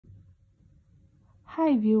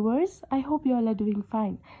Hi viewers, I hope you all are doing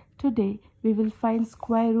fine. Today we will find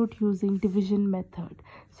square root using division method.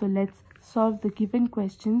 So let's solve the given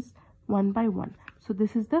questions one by one. So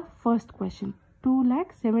this is the first question,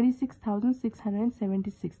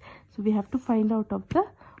 2,76,676. So we have to find out the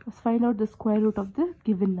square root of the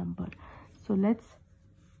given number. So let's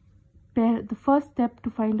pair. The first step to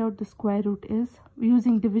find out the square root is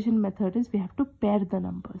using division method is we have to pair the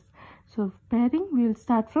numbers. So pairing, we will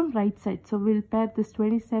start from right side. So we'll pair this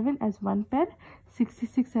 27 as one pair,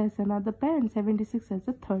 66 as another pair, and 76 as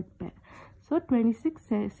a third pair. So 26,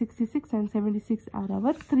 66 and 76 are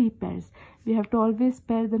our three pairs. We have to always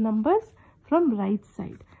pair the numbers from right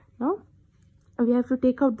side. Now we have to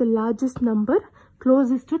take out the largest number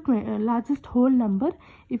closest to largest whole number.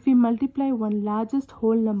 If we multiply one largest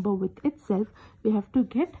whole number with itself, we have to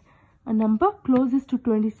get a number closest to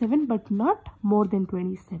 27 but not more than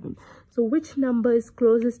 27. So which number is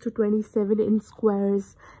closest to 27 in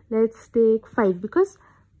squares? Let's take 5, because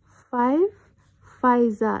 5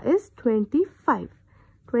 5s is 25.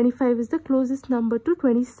 25 is the closest number to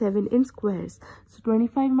 27 in squares. So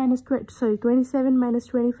 27 minus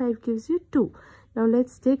 25 gives you 2. Now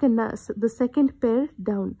let's take the second pair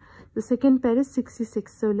down. The second pair is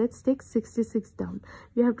 66. So let's take 66 down.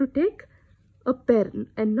 We have to take a pair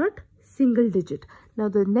and not single digit. Now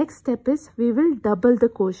the next step is we will double the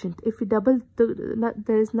quotient. If we double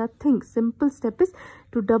there is nothing. Simple step is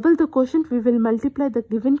to double the quotient. We will multiply the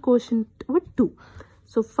given quotient with 2.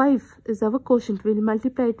 So 5 is our quotient. We will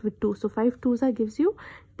multiply it with 2. So 5 2s gives you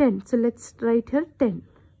 10. So let's write here 10.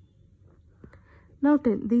 Now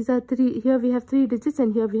 10. These are 3. Here we have 3 digits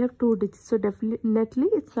and here we have 2 digits. So definitely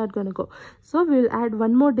it's not going to go. So we will add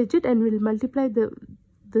one more digit and we will multiply the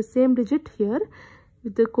same digit here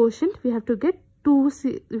with the quotient. We have to get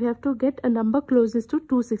a number closest to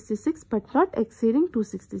 266 but not exceeding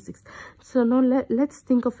 266. So now let's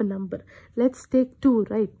think of a number. Let's take 2,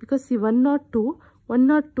 right? Because see, 102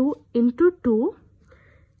 into 2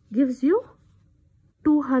 gives you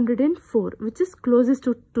 204, which is closest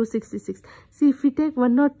to 266. See, if we take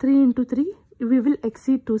 103 into 3, we will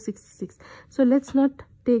exceed 266. So let's not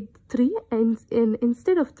take 3, and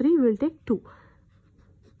instead of 3 we will take 2.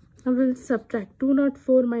 Now we will subtract.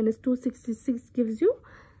 204 minus 266 gives you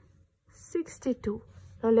 62.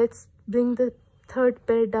 Now let's bring the third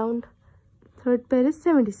pair down. Third pair is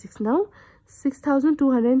 76. Now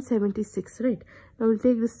 6,276, right? Now we'll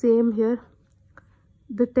take the same here.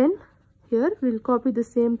 The 10 here, we'll copy the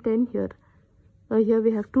same 10 here. Now here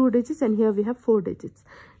we have 2 digits and here we have 4 digits.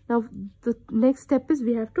 Now the next step is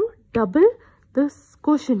we have to double the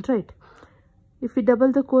quotient, right? If we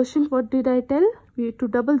double the quotient, what did I tell? To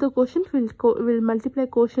double the quotient, we'll multiply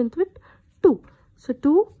quotient with 2. So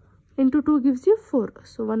 2 into 2 gives you 4.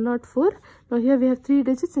 So 104. Now here we have 3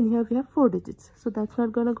 digits and here we have 4 digits. So that's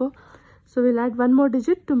not going to go. So we'll add one more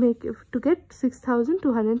digit to get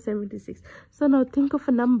 6,276. So now think of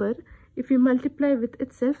a number. If we multiply with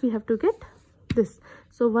itself, we have to get this.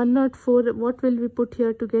 So 104, what will we put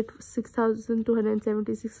here to get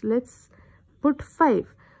 6,276? Let's put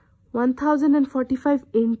 5. 1045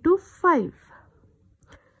 into 5.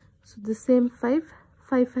 So the same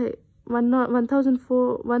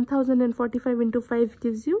 1045 into 5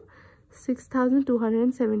 gives you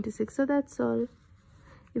 6,276. So that's all.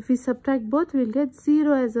 If we subtract both, we'll get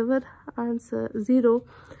 0 as our answer, 0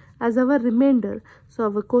 as our remainder. So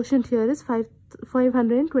our quotient here is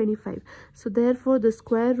 525. So therefore the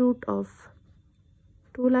square root of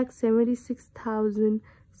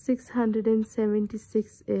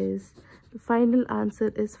 2,76,676 is, the final answer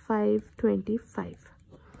is 525.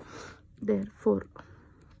 Therefore,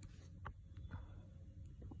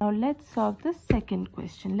 now let's solve the second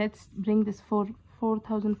question. Let's bring this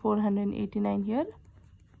 4,489 here.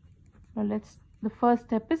 Now the first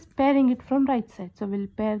step is pairing it from right side. So we'll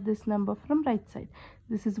pair this number from right side.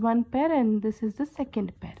 This is one pair and this is the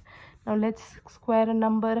second pair. Now let's square a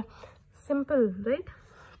number. Simple, right?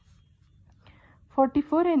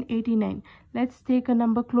 44 and 89. Let's take a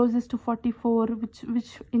number closest to 44, which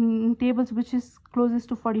in tables, which is closest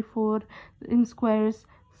to 44 in squares.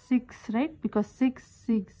 6, right? Because 6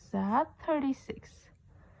 are 36.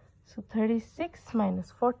 So 36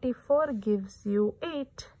 minus 44 gives you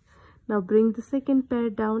 8. Now bring the second pair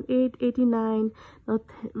down. 8, 89. Now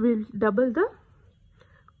we'll double the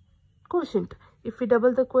quotient. If we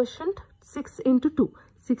double the quotient, 6 into 2.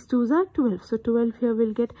 6 2s are 12. So 12 here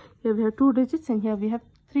we'll get. Here we have 2 digits and here we have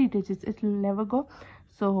 3 digits. It will never go.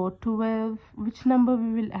 So 12, which number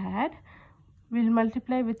we will add? we'll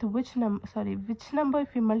multiply with which number, which number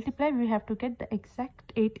if we multiply we have to get the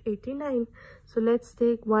exact 889. So let's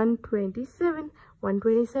take 127.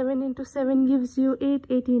 127 into 7 gives you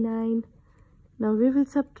 889. Now we will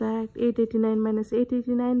subtract 889 minus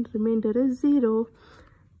 889, remainder is 0.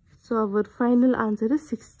 So our final answer is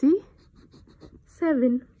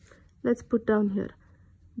 67. Let's put down here.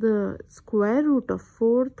 The square root of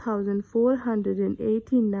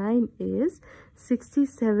 4489 is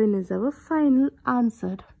 67 is our final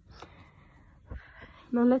answer.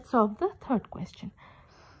 Now let's solve the third question.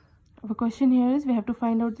 Our question here is we have to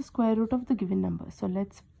find out the square root of the given number. So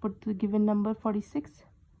let's put the given number 46,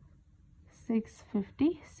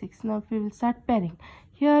 656. Now we will start pairing.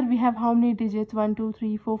 Here we have how many digits? 1, 2,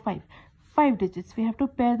 3, 4, 5. 5 digits. We have to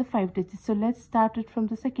pair the 5 digits. So let's start it from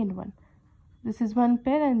the second one. This is one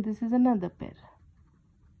pair and this is another pair.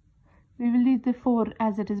 We will leave the 4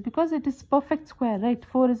 as it is because it is perfect square, right?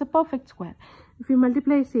 4 is a perfect square. If we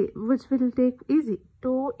multiply, see, which will take easy.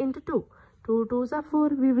 2 into 2. 2 2s are 4.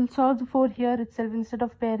 We will solve the 4 here itself instead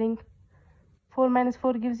of pairing. 4 minus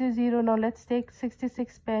 4 gives you 0. Now let's take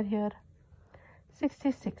 66 pair here.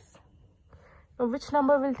 66. Now which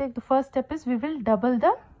number will take? The first step is we will double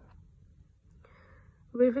the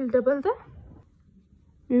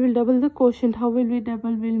quotient. How will we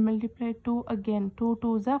double? We'll multiply 2 again. 2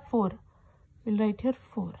 2s are 4. We'll write here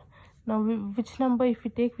 4. Now which number if we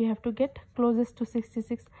take, we have to get closest to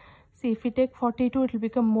 66. See, if we take 42, it will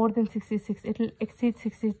become more than 66. It will exceed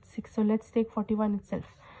 66. So let's take 41 itself.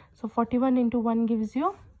 So 41 into 1 gives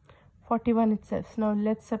you 41 itself. Now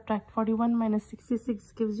let's subtract 41 minus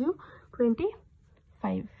 66 gives you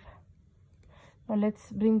 25. Now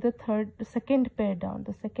let's bring the second pair down.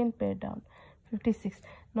 56.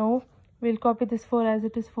 Now we'll copy this 4 as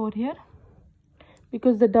it is 4 here.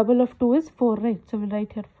 Because the double of 2 is 4, right? So we'll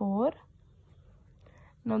write here 4.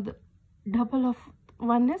 Now the double of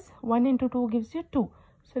 1 is 1 into 2 gives you 2.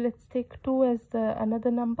 So let's take 2 as another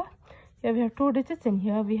number. Here we have 2 digits and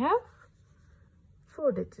here we have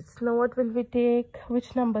 4 digits. Now what will we take?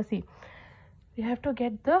 Which number? See, we have to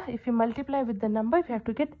get if you multiply with the number, we have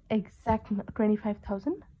to get exact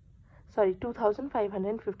 2556.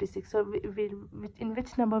 So in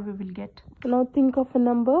which number we will get? Now think of a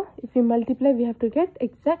number. If we multiply, we have to get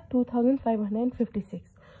exact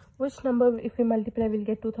 2556. Which number if we multiply will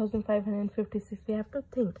get 2556? We have to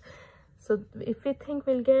think. So if we think,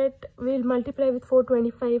 we'll multiply with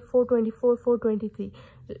 425, 424, 423.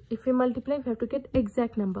 If we multiply, we have to get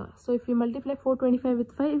exact number. So if we multiply 425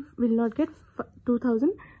 with 5, we'll not get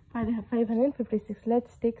 2556.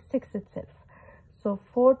 Let's take 6 itself. So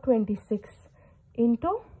 426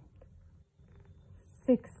 into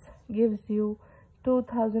 6 gives you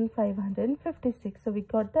 2556. So we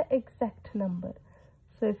got the exact number.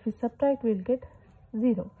 So if we subtract, we'll get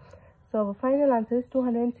 0. So our final answer is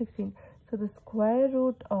 216. So the square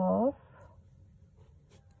root of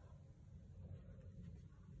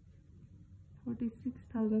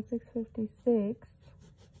 46,656,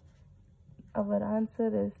 our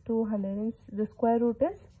answer is 200. The square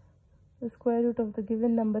root of the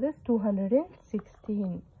given number is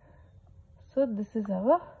 216. So this is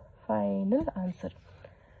our final answer.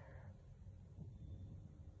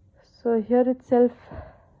 So here itself,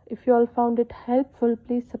 if you all found it helpful,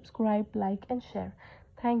 please subscribe, like and share.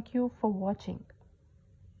 Thank you for watching.